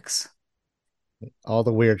lyrics. All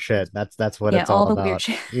the weird shit. That's what Yeah, it's all all the weird about.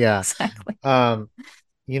 shit. Yeah. Exactly. Um,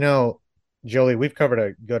 you know, Jolie, we've covered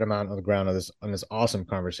a good amount of the ground of this on this awesome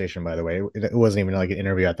conversation, by the way. It wasn't even like an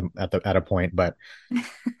interview at a point, but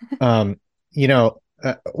um,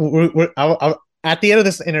 at the end of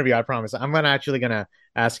this interview, I promise, I'm gonna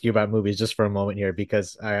ask you about movies just for a moment here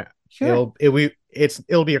because Sure.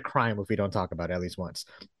 it'll be a crime if we don't talk about it at least once.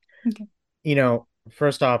 Okay.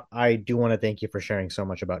 First off, I do want to thank you for sharing so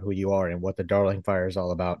much about who you are and what the Darling Fire is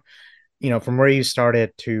all about. From where you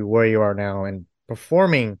started to where you are now and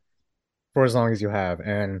performing for as long as you have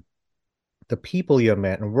and the people you have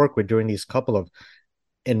met and worked with during these couple of,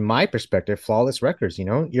 in my perspective, flawless records.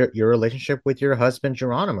 Your relationship with your husband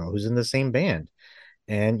Geronimo, who's in the same band,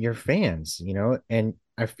 and your fans, and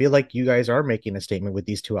I feel like you guys are making a statement with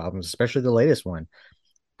these two albums, especially the latest one.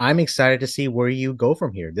 I'm excited to see where you go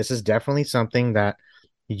from here. This is definitely something that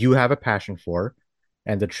you have a passion for.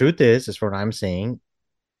 And the truth is what I'm saying,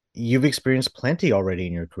 you've experienced plenty already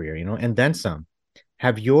in your career, and then some.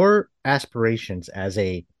 Have your aspirations as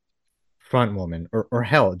a front woman or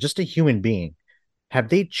hell, just a human being, have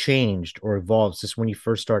they changed or evolved since when you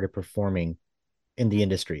first started performing in the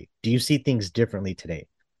industry? Do you see things differently today?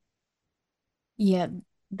 Yeah,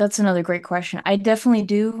 that's another great question. I definitely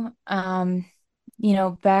do.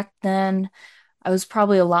 Back then I was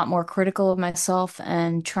probably a lot more critical of myself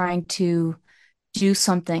and trying to do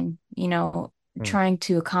something, Hmm. trying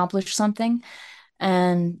to accomplish something.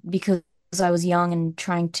 And because I was young and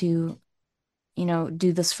trying to,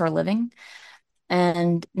 do this for a living.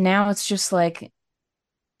 And now it's just like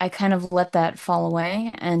I kind of let that fall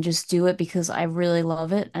away and just do it because I really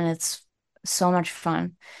love it and it's so much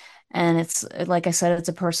fun. And it's like I said, it's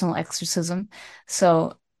a personal exorcism.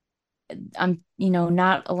 So I'm,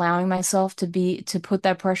 not allowing myself to put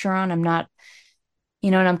that pressure on. I'm not,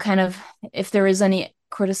 and I'm kind of, if there is any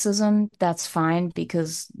criticism, that's fine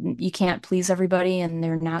because you can't please everybody and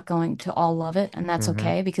they're not going to all love it. And that's Mm-hmm.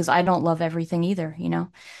 okay because I don't love everything either.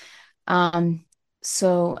 Um,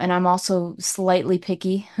 and I'm also slightly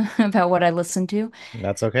picky about what I listen to.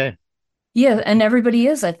 That's okay. Yeah, and everybody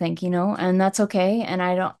is, I think, and that's okay. And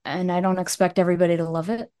I don't expect everybody to love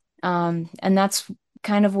it. And that's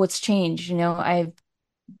kind of what's changed. I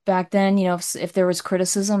back then, if there was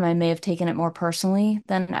criticism, I may have taken it more personally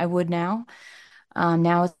than I would now.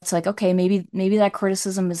 Now it's like, okay, maybe that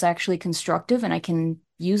criticism is actually constructive and I can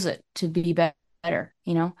use it to be better.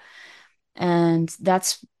 And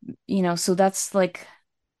so that's like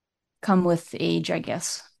come with age, I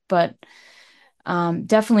guess. But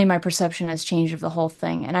definitely my perception has changed of the whole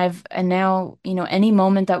thing. And now, any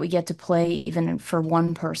moment that we get to play, even for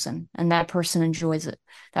one person, and that person enjoys it,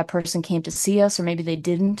 that person came to see us, or maybe they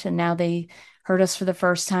didn't, and now they heard us for the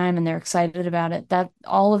first time and they're excited about it. That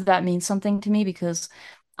all of that means something to me because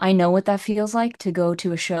I know what that feels like to go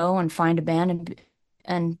to a show and find a band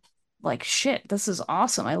and like, shit, this is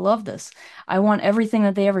awesome. I love this. I want everything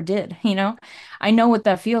that they ever did. I know what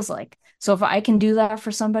that feels like. So if I can do that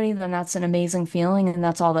for somebody, then that's an amazing feeling, and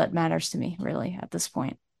that's all that matters to me, really, at this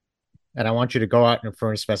point. And I want you to go out in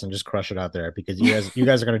Furnace Fest and just crush it out there because you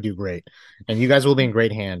guys are going to do great, and you guys will be in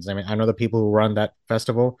great hands. I mean, I know the people who run that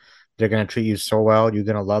festival; They're gonna treat you so well. You're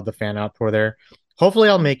gonna love the fan outpour there. Hopefully,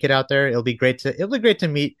 I'll make it out there. It'll be great to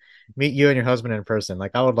meet you and your husband in person.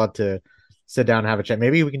 Like I would love to sit down and have a chat.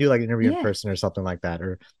 Maybe we can do like an interview in Yeah, person or something like that.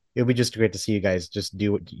 Or it'll be just great to see you guys just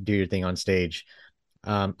do your thing on stage.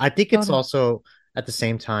 I think it's totally. also at the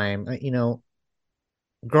same time,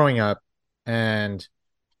 growing up, and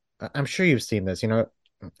I'm sure you've seen this.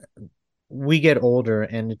 We get older,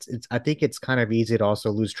 and it's. I think it's kind of easy to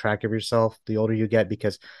also lose track of yourself the older you get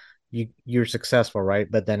because you're successful, right?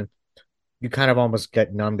 But then you kind of almost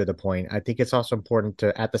get numb to the point. I think it's also important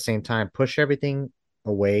to at the same time push everything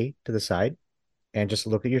away to the side and just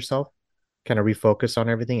look at yourself, kind of refocus on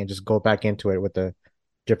everything and just go back into it with a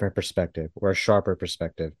different perspective or a sharper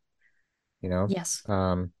perspective, you know? Yes,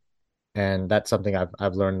 Um, and that's something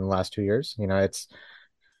I've learned in the last 2 years.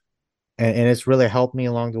 And it's really helped me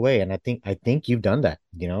along the way. And I think you've done that,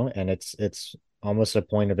 and it's almost a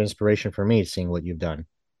point of inspiration for me seeing what you've done.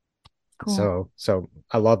 cool. So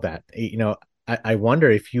I love that. I wonder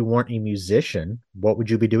if you weren't a musician, what would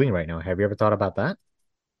you be doing right now? Have you ever thought about that?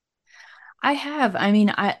 I have. I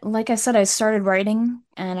mean, like I said, I started writing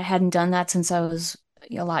and I hadn't done that since I was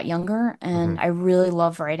a lot younger, Mm-hmm. and I really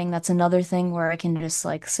love writing. That's another thing where I can just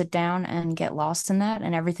like sit down and get lost in that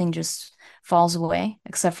and everything just falls away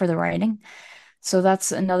except for the writing. So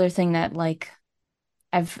that's another thing that like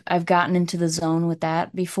I've gotten into the zone with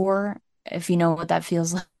that before, if you know what that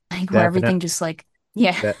feels like, where Definite everything just like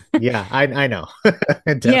yeah. that yeah, I know.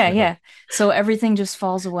 Yeah, Definitely. yeah. So everything just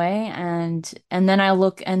falls away, and then I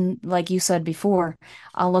look, and like you said before,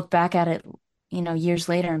 I'll look back at it, years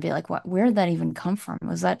later and be like, what, where did that even come from?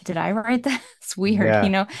 Did I write that? It's weird,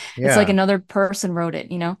 Yeah. It's like Yeah. another person wrote it.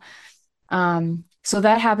 So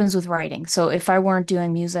that happens with writing. So if I weren't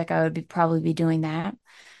doing music, I would probably be doing that,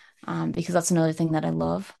 because that's another thing that I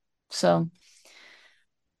love. So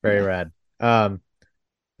Very yeah. rad.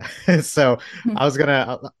 So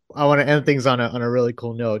I want to end things on a really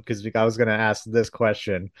cool note because I was gonna ask this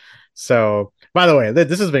question. So by the way,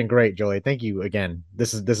 this has been great, Jolie. Thank you again.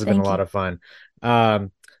 This has been a Thank lot you. of fun.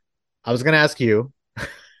 Um, I was gonna ask you,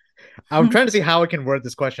 I'm trying to see how I can word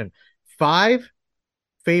this question. Five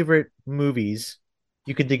favorite movies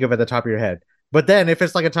you can think of at the top of your head. But then if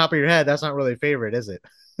it's like a top of your head, that's not really a favorite, is it?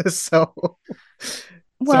 so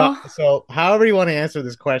so Well, so however you want to answer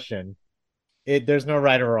this question, there's no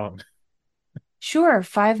right or wrong. sure,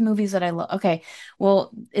 five movies that I love. Okay,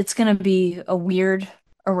 well, it's gonna be a weird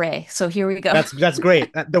array. So here we go. That's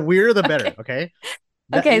great. The weirder the better, Okay. okay?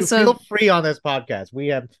 That Okay, you feel so free on this podcast. We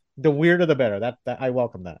have the weirder the better. That I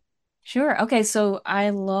welcome that. sure. Okay, so I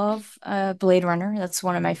love Blade Runner. That's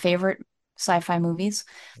one of my favorite sci-fi movies.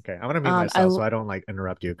 Okay, I'm gonna mute Um, I myself so I don't like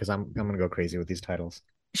interrupt you because I'm gonna go crazy with these titles.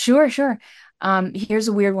 Sure, sure. Here's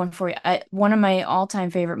a weird one for you. One of my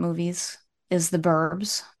all-time favorite movies is The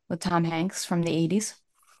Burbs with Tom Hanks from the 80s,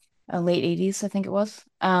 late 80s, I think it was.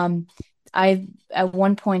 I at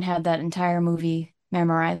one point had that entire movie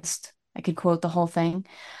memorized. I could quote the whole thing.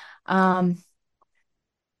 Um,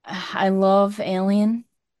 I love Alien.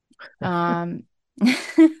 Um,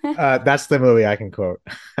 That's the movie I can quote.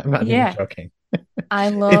 I'm not even yeah, joking. I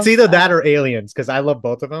It's love either that or Aliens because I love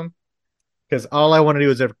both of them. Because all I want to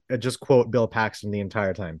do is just quote Bill Paxton the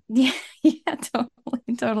entire time. yeah, yeah,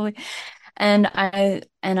 totally, totally. And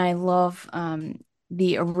I love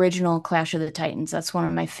the original Clash of the Titans. That's one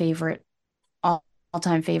of my favorite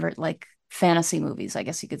all-time favorite like fantasy movies, I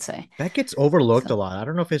guess you could say. That gets overlooked So, a lot. I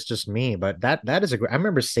don't know if it's just me, but that is a great. I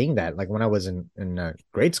remember seeing that like when I was in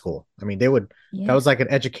grade school. I mean, that yeah. was like an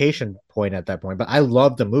education point at that point. But I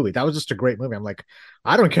loved the movie. That was just a great movie. I'm like,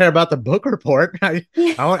 I don't care about the book report.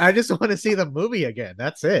 Yeah. I just want to see the movie again.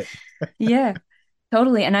 That's it. Yeah.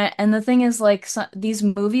 Totally. And the thing is like these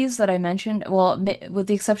movies that I mentioned, well, with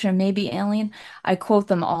the exception of maybe Alien, I quote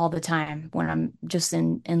them all the time when I'm just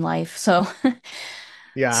in life. So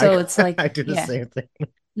Yeah, so it's I like, do the yeah. same thing.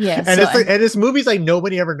 Yeah, And so it's like and and it's movies like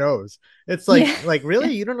nobody ever knows. It's yeah. like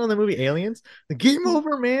really you don't know the movie Aliens? The Game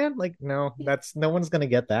Over, man. Like no, that's no one's gonna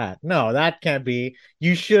get that. No, that can't be.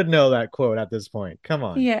 You should know that quote at this point. Come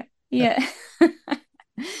on. Yeah. Yeah.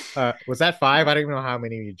 Was that five? I don't even know how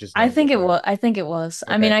many you just I named think real it quick. was. I think it was.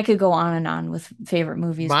 I mean, Okay, I could go on and on with favorite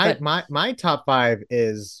movies, my but my my top five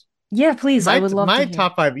is yeah, please, I would love to my hear.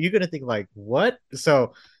 top five. You're gonna think like what?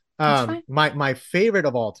 So, That's fine. my favorite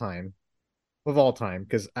of all time,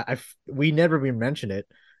 because we never even mentioned it.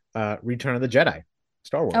 Return of the Jedi,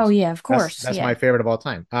 Star Oh Wars. yeah, of course. That's my Yeah. favorite of all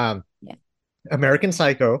time. Yeah. American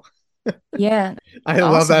Psycho. Yeah. I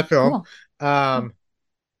love that Awesome. film. Cool. Cool. Um,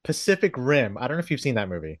 Pacific Rim. I don't know if you've seen that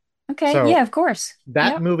movie. Okay. Yeah, So of course.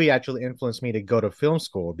 that Yep. movie actually influenced me to go to film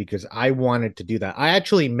school because I wanted to do that. I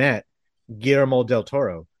actually met Guillermo del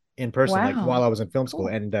Toro in person, like while Wow. I was in film school,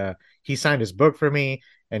 Cool. and he signed his book for me.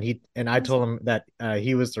 And I That's told him that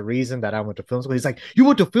he was the reason that I went to film school. He's like, "You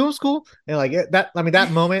went to film school?" And like that, I mean,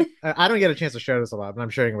 that moment, I don't get a chance to share this a lot, but I'm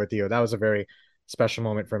sharing it with you. That was a very special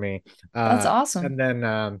moment for me. that's Uh, awesome. and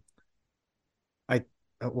then I,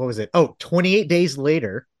 what was it? Oh, 28 days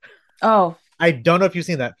later. Oh, I don't know if you've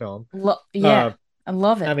seen that film. yeah. Uh, I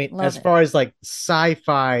love I it. mean, Love as it. far as like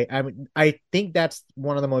sci-fi, I mean, I think that's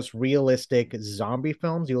one of the most realistic zombie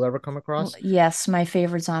films you'll ever come across. Yes, my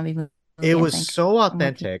favorite zombie It movie, I was think. so I'm with you.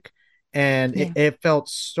 authentic, and Yeah. it felt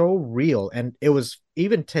so real. And it was,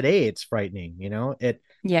 even today, it's frightening.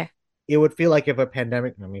 Yeah. It would feel like if a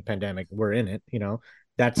pandemic, I mean, pandemic, we're in it.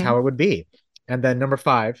 That's Hmm. how it would be. And then number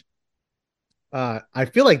five, I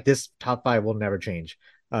feel like this top five will never change.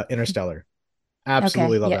 Interstellar.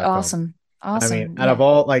 Absolutely Okay. love Yeah. that film. Awesome. I mean, Awesome. out of Yeah.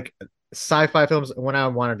 all like sci-fi films, when I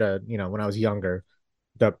wanted to, when I was younger,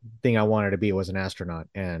 the thing I wanted to be was an astronaut.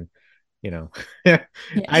 And, you know, I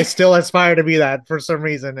Yeah. still aspire to be that for some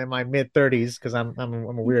reason in my mid 30s because I'm a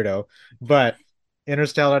weirdo. But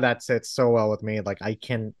Interstellar, that sits so well with me. Like I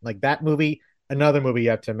can like that movie, another movie you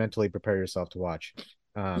have to mentally prepare yourself to watch.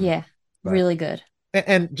 Um, Yeah. but Really good.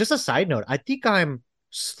 and just a side note, I think I'm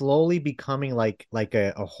slowly becoming like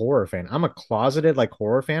a horror fan. I'm a closeted like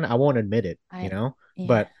horror fan. I won't admit it, Yeah.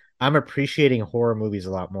 but I'm appreciating horror movies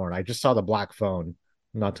a lot more. And I just saw The Black Phone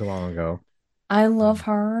not too long ago. I love Um,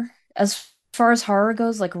 horror. As far as horror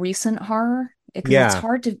goes, like recent horror, because yeah,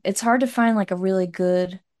 it's hard to find like a really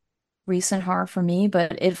good recent horror for me,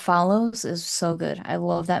 but It Follows is so good. I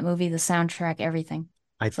love that movie, the soundtrack, everything.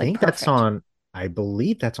 I It's like think that's perfect. on. I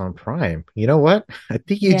believe that's on Prime. You know what?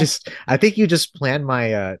 Yeah. I think you just planned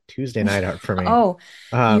my Tuesday night out for me. Oh,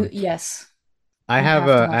 Um, yes, you have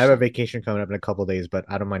to I watch have a that. vacation coming up in a couple of days, but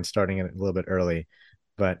I don't mind starting it a little bit early.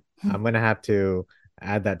 But I'm gonna have to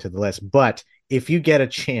add that to the list. But if you get a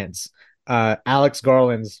chance, Alex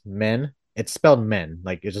Garland's Men, it's spelled Men,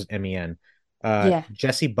 like it's just Men. Yeah.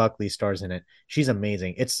 Jessie Buckley stars in it. She's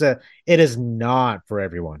amazing. It is not for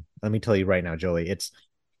everyone. Let me tell you right now, Jolie. It's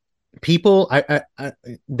people.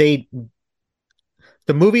 They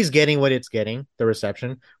the movie's getting what it's getting, the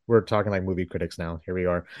reception. We're talking like movie critics now. Here we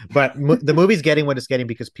are. But the movie's getting what it's getting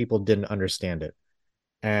because people didn't understand it.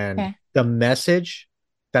 And Okay. the message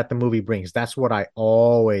that the movie brings, that's what I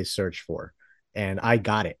always search for. And I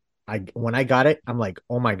got it. When I got it, I'm like,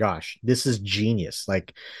 oh my gosh, this is genius.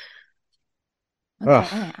 Like, oh,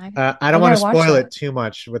 Okay. I don't I want to gotta watch spoil it that. too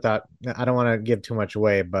much without, I don't want to give too much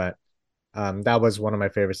away, but that was one of my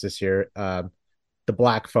favorites this year. The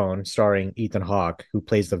Black Phone, starring Ethan Hawke, who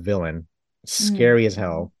plays the villain. Mm. Scary as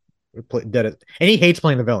hell. Did it, and he hates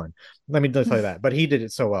playing the villain. Let me just tell you that, but he did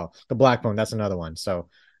it so well. The Black Phone, that's another one. So,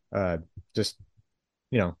 uh, just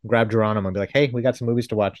grab Geronimo and be like, "Hey, we got some movies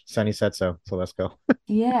to watch." Sunny said so, so let's go.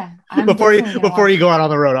 Yeah, I'm definitely gonna Before you watch go it. out on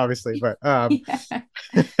the road, obviously. But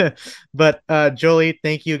Yeah. but Jolie,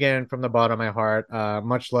 thank you again from the bottom of my heart.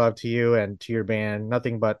 Much love to you and to your band.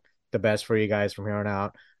 Nothing but the best for you guys from here on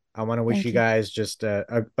out. I want to wish you Thank you. guys just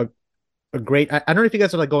a great. I don't know if you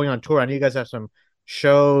guys are like going on tour. I know you guys have some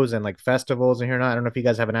shows and like festivals in here now. I don't know if you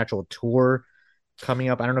guys have an actual tour coming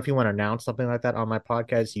up. I don't know if you want to announce something like that on my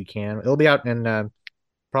podcast. You can. It'll be out in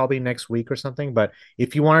probably next week or something. But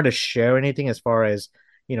if you wanted to share anything as far as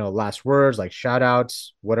last words, like shout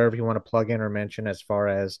outs, whatever you want to plug in or mention as far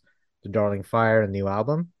as the Darling Fire and new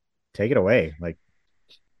album, take it away. Like,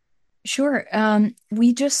 Sure.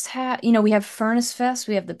 We just had, we have Furnace Fest.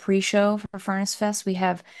 We have the pre-show for Furnace Fest. We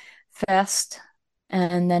have Fest,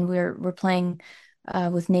 and then we're playing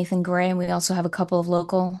with Nathan Gray, and we also have a couple of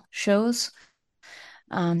local shows.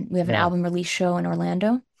 We have an yeah, album release show in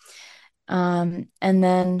Orlando. And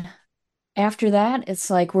then after that, it's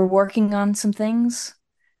like we're working on some things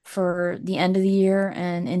for the end of the year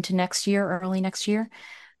and into next year, early next year.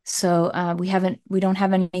 So we don't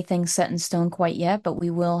have anything set in stone quite yet, but we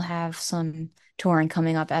will have some touring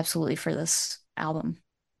coming up absolutely for this album.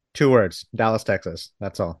 2 words: Dallas, Texas.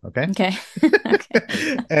 That's all. Okay. Okay.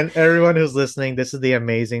 Okay. And everyone who's listening, this is the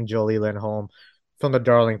amazing Jolie Lindholm from the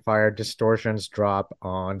Darling Fire. Distortions drop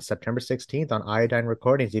on September 16th on Iodine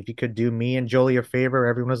Recordings. If you could do me and Jolie a favor,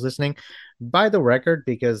 everyone who's listening, buy the record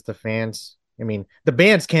because the fans, I mean, the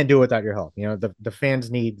bands can't do it without your help. The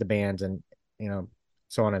fans need the bands and, you know,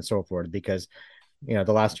 so on and so forth because, the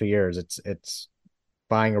last 2 years, it's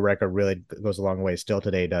buying a record really goes a long way. Still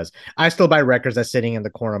today does. I still buy records that's sitting in the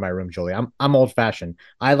corner of my room, Julie. I'm old fashioned.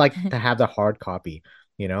 I like to have the hard copy.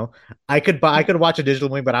 You know, I Yeah. could watch a digital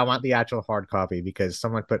movie, but I want the actual hard copy because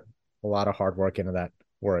someone put a lot of hard work into that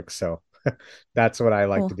work. So That's what I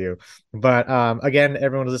like to Cool. do. But again,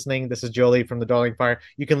 everyone listening, this is Jolie from the Darling Fire.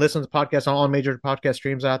 You can listen to the podcast on all major podcast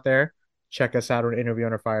streams out there. Check us out on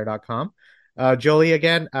interviewunderfire.com. Jolie,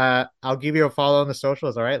 again, I'll give you a follow on the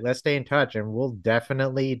socials. All right, let's stay in touch, and we'll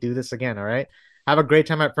definitely do this again. All right, have a great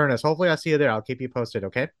time at Furnace. Hopefully, I'll see you there. I'll keep you posted.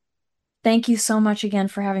 Okay. Thank you so much again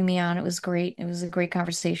for having me on. It was great. It was a great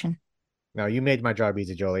conversation. No, you made my job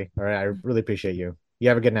easy, Jolie. All right, I really appreciate you. You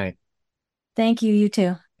have a good night. Thank you. You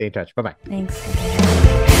too. Stay in touch. Bye bye. Thanks.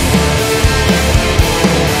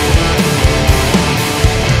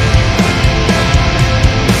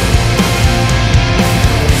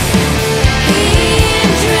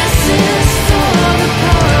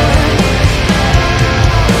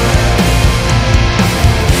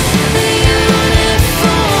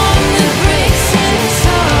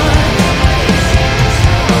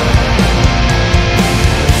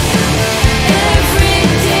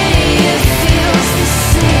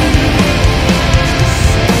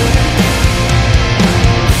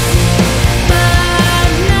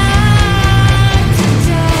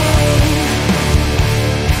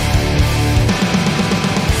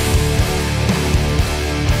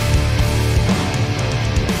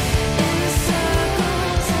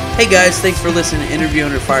 Hey guys, thanks for listening to Interview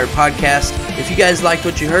Under Fire podcast. If you guys liked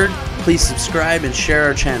what you heard, please subscribe and share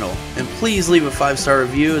our channel. And please leave a 5-star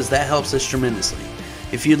review, as that helps us tremendously.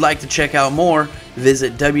 If you'd like to check out more,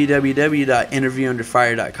 visit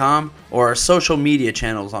www.interviewunderfire.com or our social media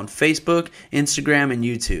channels on Facebook, Instagram, and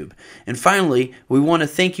YouTube. And finally, we want to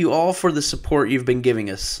thank you all for the support you've been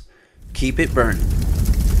giving us. Keep it burning.